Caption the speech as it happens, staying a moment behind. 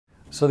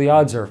So the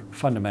odds are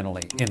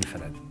fundamentally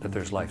infinite that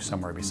there's life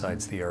somewhere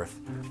besides the Earth,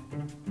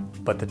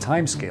 but the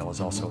time scale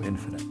is also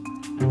infinite.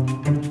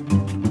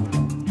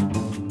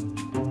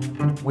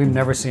 We've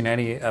never seen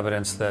any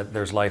evidence that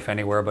there's life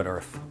anywhere but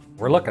Earth.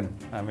 We're looking.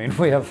 I mean,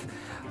 we have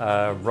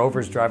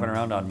rovers driving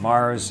around on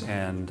Mars,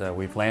 and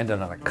we've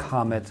landed on a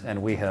comet, and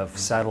we have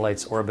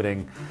satellites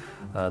orbiting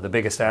the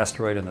biggest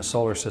asteroid in the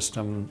solar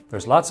system.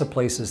 There's lots of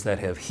places that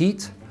have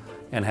heat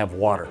and have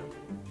water,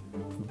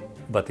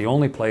 but the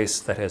only place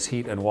that has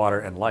heat and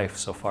water and life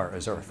so far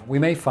is Earth. We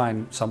may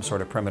find some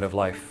sort of primitive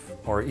life,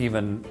 or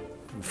even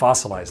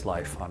fossilized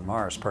life on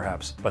Mars,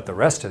 perhaps, but the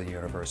rest of the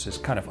universe is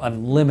kind of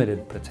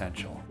unlimited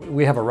potential.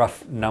 We have a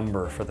rough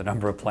number for the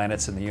number of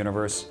planets in the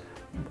universe.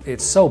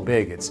 It's so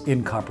big, it's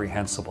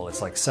incomprehensible.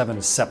 It's like 7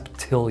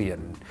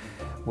 septillion,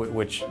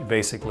 which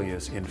basically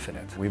is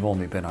infinite. We've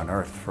only been on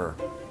Earth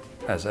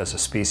as a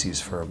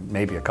species for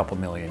maybe a couple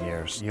million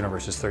years. The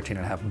universe is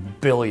 13.5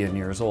 billion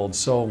years old,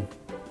 so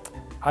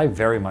I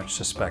very much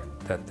suspect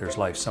that there's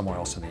life somewhere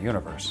else in the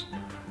universe,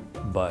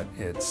 but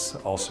it's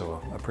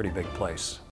also a pretty big place.